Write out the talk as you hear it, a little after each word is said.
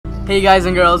Hey guys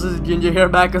and girls, this is Ginger here,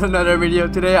 back with another video.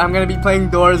 Today I'm gonna be playing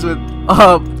doors with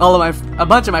a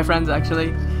bunch of my friends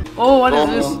actually. Oh, what is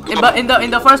this?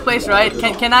 In the first place, right?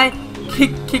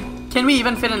 Can we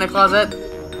even fit in a closet?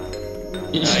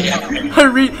 Yeah.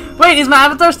 Wait, is my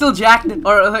avatar still jacked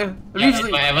or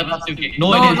My avatar still jacked.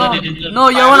 No, it isn't. No,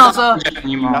 your one also.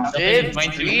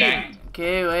 Mine's still jacked.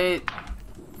 Okay, wait.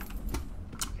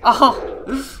 Oh,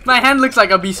 my hand looks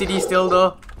like a BCD still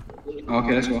though.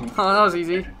 Okay, let's go. Oh, that was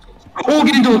easy. Oh,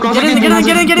 get into a closet. Get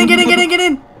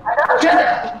in!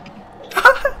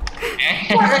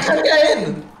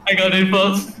 I got in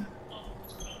first.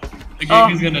 Okay, Oh.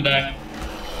 he's gonna die.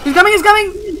 He's coming!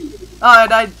 Oh, I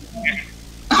died.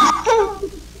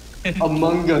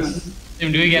 Among Us.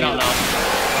 Tim, do we get out now?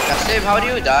 Kasim, how do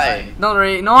you die? Don't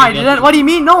worry. No, I didn't. What do you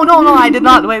mean? No, I did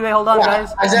not. Wait, hold on,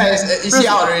 guys. Is he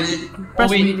out already? Oh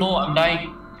wait, no, I'm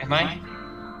dying. Am I?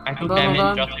 I took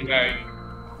damage. Justin, where are you?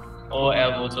 Oh,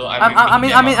 elbow. So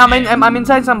I'm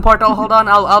inside some portal. Hold on.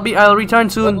 I'll return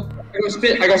soon.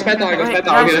 I got sped now. Okay,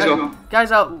 let's go. Guys,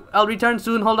 I'll return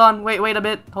soon. Hold on. Wait a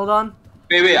bit. Hold on.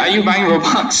 Wait, are you buying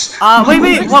Robux?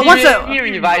 Wait. What's it? Are you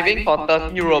reviving for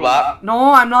 30 Robux?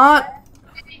 No, I'm not.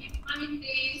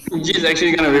 She's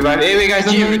actually gonna revive. Hey, wait, guys,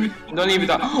 don't leave it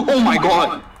out. Oh my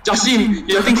god, Justin,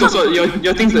 your thing's also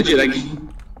your thing's legit. Like.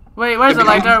 Wait, where's the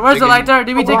lighter? Where's the lighter?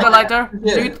 Did we take the lighter?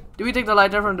 Did we take the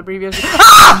lighter from the previous?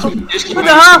 Ah! What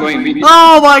the hell?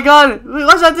 Oh my god! Wait,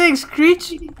 what's that thing?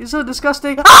 Screech? It's so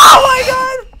disgusting. Oh my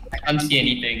god! I can't see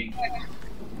anything.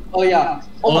 Oh yeah.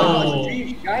 Oh my god, it's a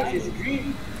dream, guys, it's a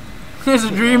dream. It's a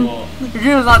dream. Your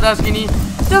dream is not that skinny.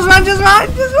 Just run!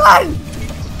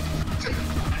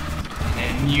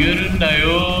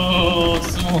 Yurundayo,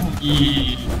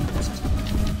 Smokey.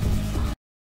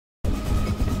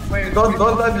 Wait, don't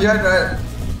turn behind, right?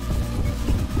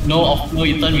 No,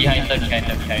 you turn behind, no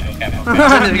camera.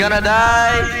 Kasim is gonna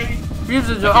die! Here's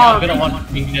the joke. I'm gonna want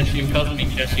Ming stream because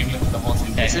Ming stream looks the most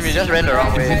intense. Kasim, you just ran the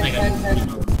wrong way.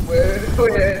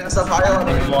 Wait, there's a fire on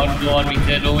it. Go on, Ming.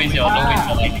 Don't waste your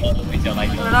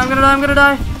lighter. I'm gonna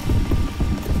die.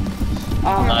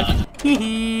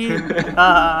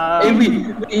 Hey, wait,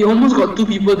 you almost got 2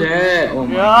 people there. Oh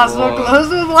my Yeah, god. so close.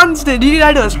 One stay. Did you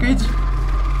die to a screech?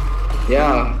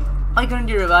 Yeah. Why couldn't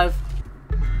you revive?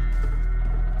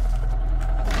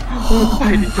 Oh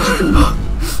my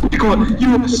god,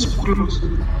 you were so close.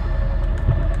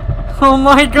 Oh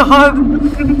my god!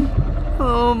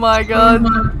 Oh my god!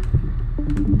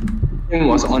 Him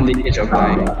was on the edge of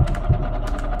dying.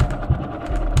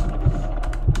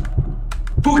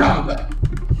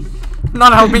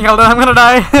 Not helping, Elden. I'm gonna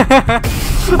die.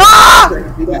 Ah!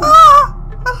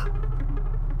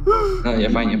 No, you're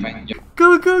fine.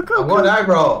 Go. I'm gonna die,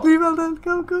 bro. Leave Elden.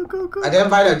 Go. I didn't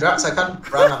buy the drugs, I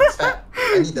can't run, I'm fat.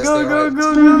 I need the steroids.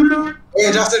 Go.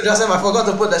 Hey, Justin, I forgot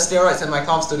to put the steroids in my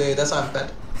comps today, that's why I'm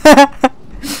fat.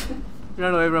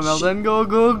 Run away from Elden. Go.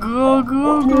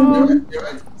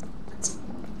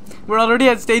 We're already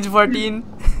at stage 14.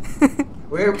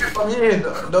 Wait for me,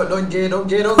 don't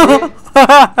gay.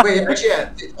 Wait, actually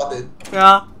at stage 14.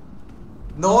 Yeah.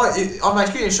 No, on my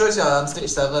screen it shows you're on stage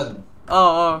 7.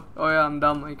 Oh yeah, I'm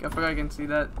dumb. Like, I forgot I can see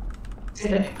that.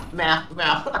 Math.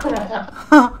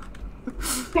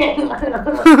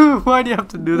 Why do you have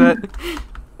to do that?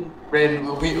 Rain,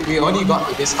 we only got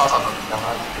to this cause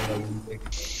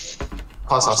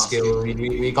of skill.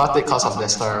 We got it cause of the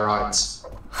steroids.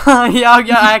 yeah,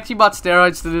 I actually bought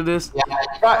steroids to do this.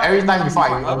 Yeah, every time before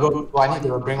I go, I need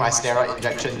to bring my steroid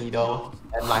injection needle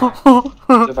and like.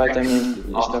 The vitamins.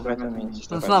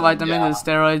 It's not vitamins, it's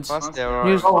steroids. What's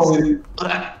steroids?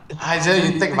 I said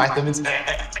you take vitamins.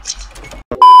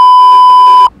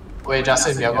 Wait,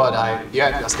 Justin, you're gonna die. You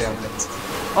have your steroids.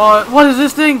 Oh, what is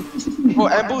this thing? Oh,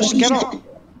 ambush, get out!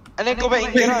 And then go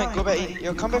back in,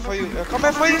 He'll come back for you, he's coming!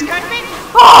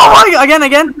 Oh my god,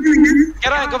 again!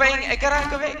 Get out, go back in!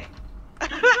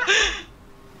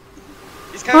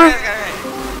 He's coming!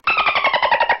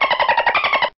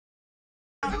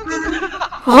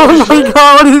 Oh my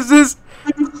god, what is this?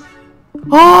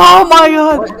 Oh my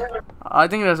god! I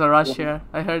think there's a rush here.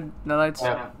 I heard the lights.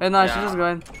 Hey, no, she's just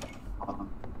going.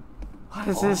 What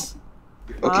is this?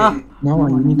 Okay, now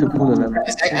you need to pull the lever.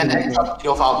 And drop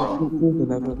your file, bro. Pull the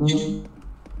lever.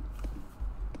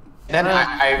 Then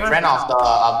I ran off the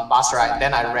bus ride,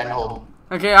 then I ran home.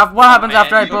 Okay, what happens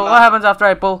after I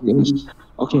pull?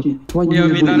 Okay, what you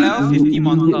need to do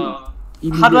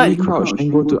immediately crouch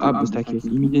and go to up the staircase.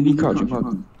 Immediately crouch and go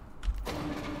up.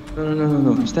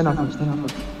 No. Stand up.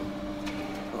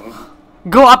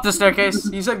 Go up the staircase.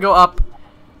 You said go up.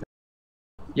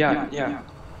 Yeah.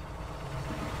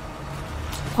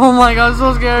 Oh my god,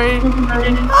 so scary.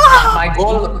 My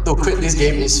goal to quit this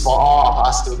game is for all of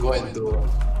us to go into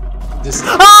this.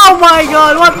 Oh my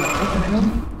god, what?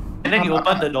 And then you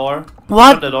open the door.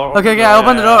 What? Open the door. Okay, I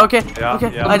opened the door. Okay, Yeah,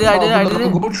 okay. yeah. I did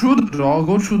it. Go through the door.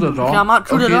 Go through the door. Okay, I'm out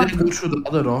through the door. Then go through the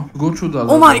other door. Go through the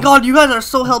other Oh my door. god, you guys are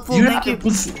so helpful. Thank you.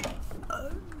 Just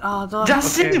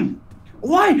Justin,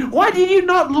 why did you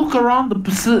not look around the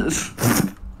pursuits?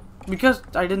 Because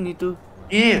I didn't need to.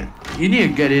 Yeah, you need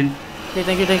to get in. Okay,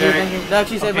 thank you. That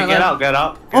actually saved my life. Get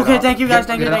out. Okay, thank you guys.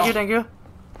 Thank you.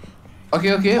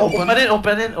 Okay, Open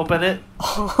it.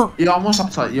 You're almost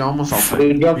outside.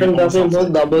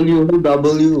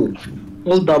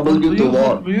 Hold W to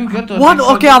walk. Will you get the What? next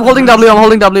Okay, one? I'm holding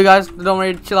W, guys. Don't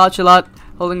worry. Chill out.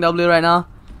 Holding W right now.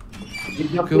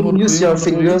 Use your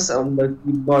fingers on the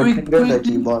keyboard. Finger the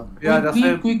keyboard. Yeah, that's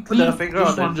it. Quick, Put the finger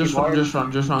on the just run.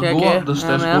 Okay, Go okay. up the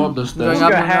stairs. I'm Go up the stairs. going Put up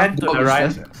your and hand to Go up the the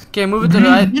right. stairs. Okay, move it to the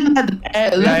right.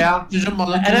 Yeah.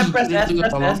 And then press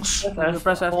S.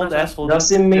 Press S. Hold S. Hold S.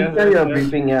 Justin, make sure you're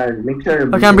breathing air. Make sure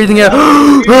you're Okay, I'm breathing air. here.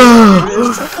 Oh,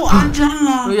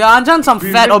 Yeah, Anjan's some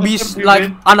fat, obese,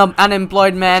 like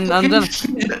unemployed man. Anjan.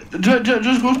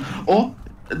 Just go. Oh,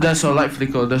 there's a light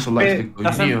flicker. You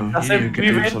need to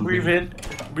get rid of something.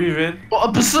 Breathe in. Oh,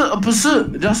 a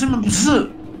pursuit. Justin, a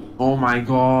pursuit. Oh my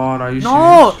god, are you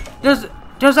No, serious?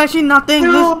 there's actually nothing.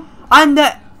 No. I'm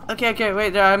dead. Okay,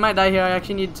 wait there. I might die here. I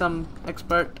actually need some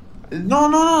expert.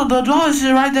 No, the door is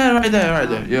right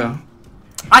there. Yeah.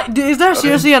 Is there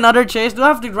seriously another chase? Do I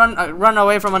have to run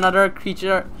away from another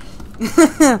creature?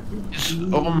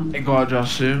 Oh my god,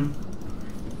 Justin.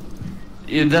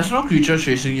 Yeah, there's no creature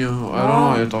chasing you. I don't know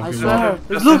what you're talking I swear.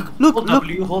 about. Look. Hold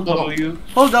W.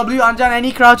 Hold W, Anjan.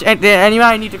 Any crouch? Anywhere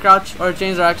I need to crouch or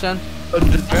change direction.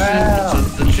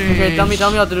 Okay, tell me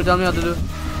what to do.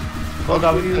 Hold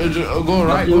W. Go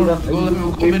right. Go left.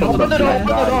 Open the door.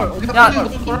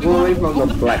 Go away from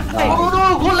the black guy. No,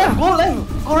 go left.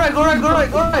 Go right.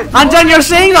 Anjan, you're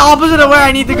saying the opposite of where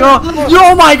I need to go.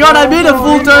 Oh my god, I made a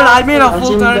full turn.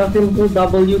 Justin, hold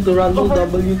W to run. Hold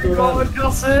W to run.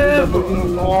 Justin,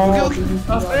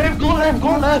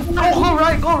 go left. No, go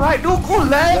right. No, go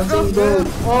left. Justin, go.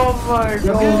 Oh my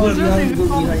Go god. behind. Go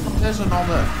behind. There's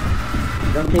another.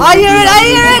 Justin, I hear it.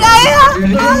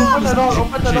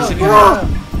 Open the door.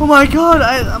 Oh my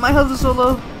god, my health is so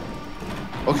low.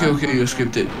 Okay, you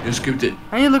skipped it.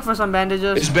 I need to look for some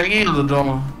bandages. It's banging on the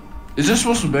door. Is this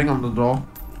supposed to bang on the door?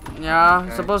 Yeah,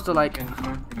 it's supposed to like.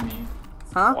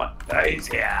 Huh? What is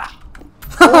yeah?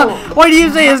 Why do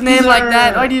you say his name like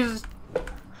that? Why do you?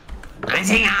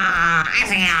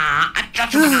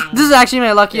 This is actually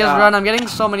my luckiest run. I'm getting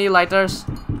so many lighters.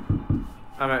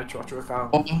 I'm at Georgia account.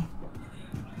 Oh.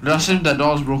 Justin, that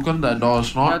door is broken. That door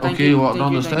is Yeah, not. thank Okay, you, walk thank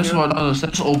down you, the thank stairs. you. Walk down the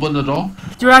stairs. Open the door.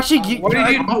 You're actually. What did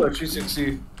you do at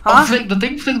 360? Huh? Flick the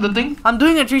thing. I'm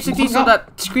doing a 360 so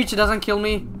that Screech doesn't kill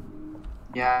me.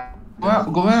 Yeah. Go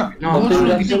out. No, Go through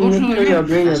the Justin, gate. make sure your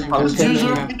brain is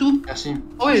functioning. 002.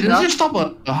 Oh wait, does it stop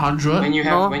at 100? When you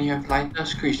No. have lighter,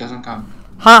 Screech doesn't come.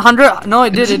 100? No,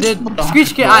 it did.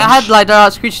 Screech came. I had lighter.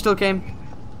 Screech still came.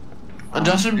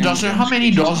 Justin, how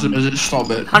many doors does it stop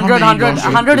at? How many 100 doors do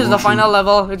you have 100 to is go the final through?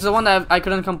 level. It's the one that I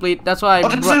couldn't complete. That's why I Oh,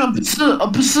 that's a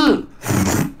pursuit.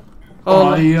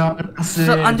 Oh, yeah.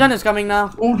 so Anjan is coming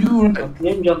now. Oh, you right.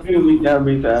 Name Justin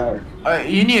with air.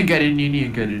 You need to get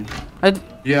in.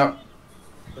 Yeah.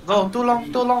 No, too long.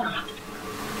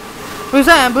 Who's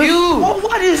that ambush? Oh,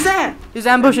 what is that? It's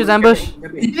ambush. You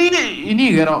need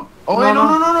to get out. Oh, wait,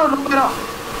 no, don't get out.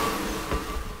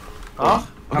 Huh?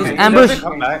 It's ambush.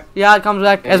 Come back. Yeah, it comes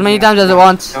back as many times as it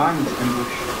wants. Go on,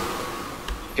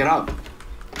 ambush. Get out.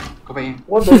 Go back in.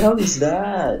 What the hell is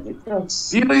that? It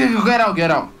sounds. You get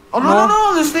out. Oh,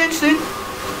 no, stay.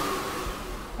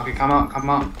 Okay, come out.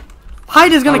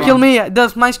 Hide is gonna kill me.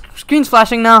 My screen's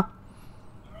flashing now.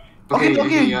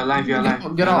 Okay, you're alive.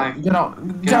 Get out.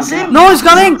 Justin! No, it's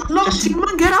coming. No,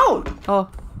 Simon, get out! Oh.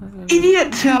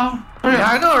 Idiot, Xiao.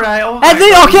 Yeah, I know, right? Oh my Anthony,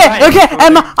 God, okay. right.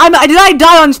 Did I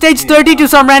die on stage 30 to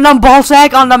some random ball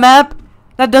sack on the map?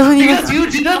 That doesn't even. Because you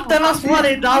didn't tell us what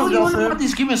it I does, don't even know what Joseph.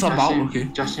 this game is about, okay?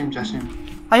 Justin.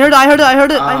 I heard it.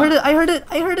 I'm gonna die.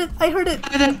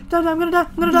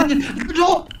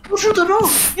 Don't shoot the door!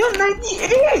 You're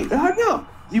 98! Hurry up!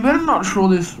 You better not throw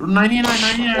this. 99.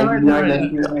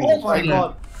 Oh my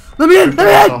God. Let me in.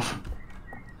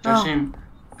 Justin,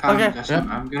 come. Okay. Justin,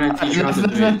 I'm gonna teach you how to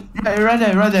do it. Yeah, right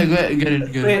there. Get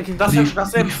in. Wait,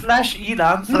 Joseph, flash E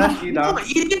dance.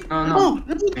 No.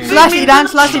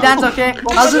 Slash dance, okay.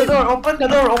 I'll do. Open the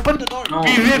door. No.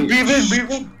 Breathe in.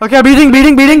 Okay, breathing.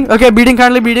 Okay, breathing,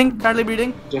 currently breathing.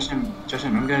 Justin,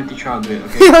 I'm gonna teach you how to do it,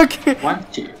 okay?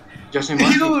 Okay. Justin,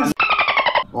 once you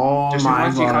Oh Just my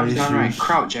once he god, comes down, right, serious.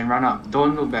 crouch and run up.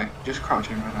 Don't look back. Just crouch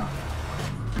and run up.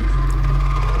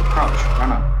 Crouch,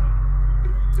 run up.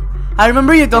 I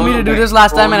remember you told me to do this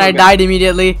last time and I died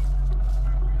immediately.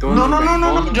 Don't No, look no, back. no, no,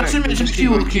 Don't no, look Justin, back. just keep keep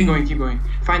going, keep looking. going, keep going.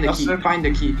 Find the key, Justin, find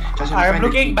the key. Justin, I am find the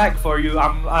looking key. back for you.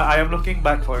 I am looking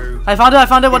back for you. I found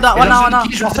it. What now?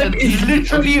 Justin is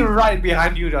literally right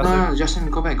behind you, No, Justin. no, Justin,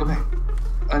 go back, go back.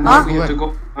 Huh? Now we have to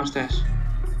go downstairs.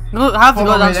 No, I have to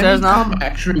go downstairs now.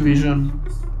 X-ray vision.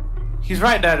 He's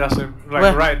right there, Justin. Like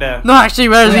Where? right there. No, actually,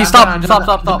 where is he? Wait, Stop. Anjan,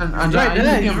 He's right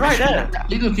there, he's right there.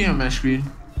 He's looking at my screen.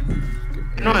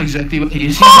 Not exactly, but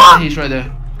he's right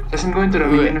there. Justin, go into the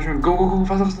maintenance room. Go,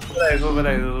 fast. He's over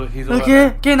there. He's over Okay, there.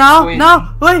 okay, now. Wait.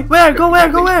 Wait, where? Go where?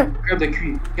 Grab the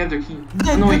key.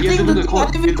 No, wait, you have to do the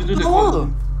code. You have to do the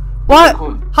code. What?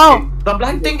 Code. How? Okay. The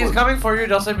black thing is coming for you,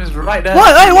 Justin. Is right there.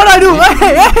 What? Hey, what do I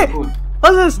do? Hey! Code.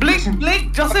 What's this?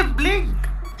 Blink, Justin, blink.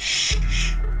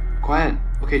 Shh. Quiet.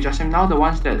 Okay, Justin, now the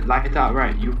ones that light up,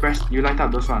 right? You light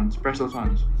up those ones. Press those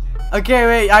ones. Okay,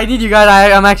 wait. I need you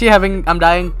guys. I'm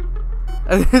dying.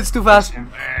 It's too fast.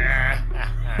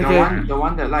 Okay. The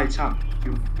one that lights up.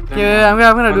 You. Okay, I'm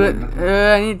gonna do it.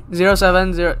 I need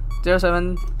 07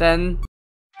 10.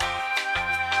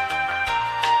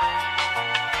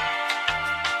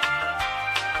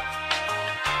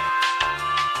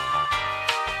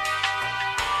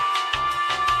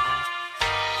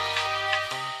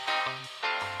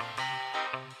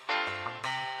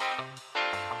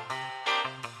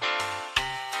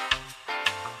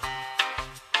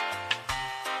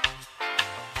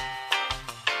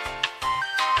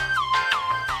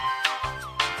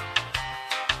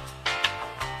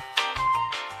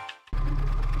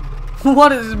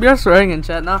 What is this? We are swearing in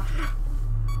chat now.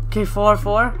 Okay, 4,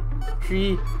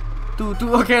 3, 2.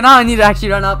 Okay, now I need to actually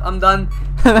run up. I'm done.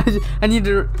 I need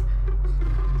to.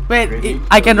 Wait, Ready?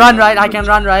 I can run, right? I can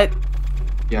run, right?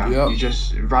 Yeah, Yep. you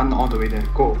just run all the way there.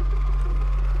 Go.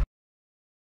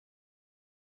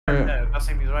 Yeah,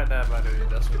 Justin is right there, by the way.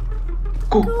 Justin.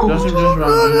 Go. Justin, just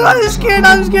run.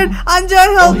 I'm scared.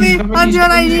 Anjan, help me. Anjan,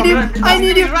 I need you. I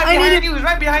need you. He's right I behind need you. you. He's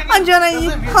right behind you. Anjan, I need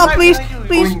Justin, he's help, right please. behind you.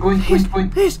 Please. Going.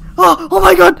 Please. Oh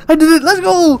my god, I did it. Let's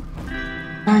go.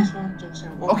 Nice one,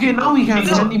 Justin. Okay, now we can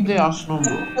finally play our snow,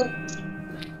 bro.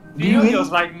 Do you know he was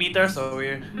like meters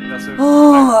away? Justin.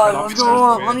 Oh, Like, let's kilometers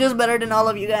go. away. I'm just better than all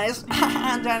of you guys.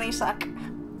 Anjan, you suck.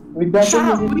 With that Shut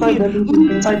up, thing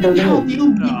inside the How limit. do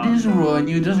you beat this, bro? And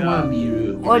you just want to be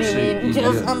rude. What do you Say mean?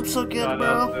 idiot. I'm so good, Yeah,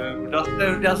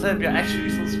 bro. Justin, you're actually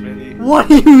so smelly. What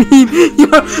do you mean?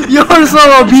 You're so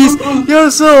obese.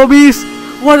 You're so obese.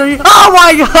 What are you? Oh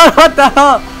my god! What the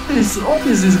hell? What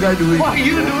is this guy doing? What are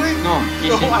you doing? No,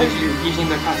 Why he's in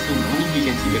the cutscene. Only he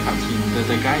can see the cutscene.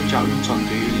 The guy jumps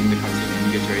onto you in the cutscene and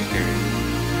he gets very scary.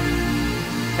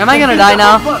 Am I gonna die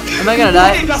now? Am I gonna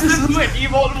die? Justin do an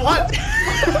evil what?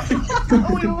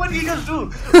 What did he just do?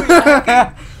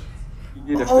 He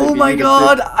did a flip, Oh he my did a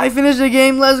god! flip. I finished the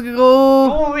game. Let's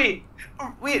go. Oh wait,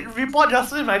 report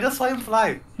Justin. I just saw him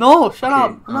fly. No, shut Okay,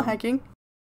 up. I'm not hacking.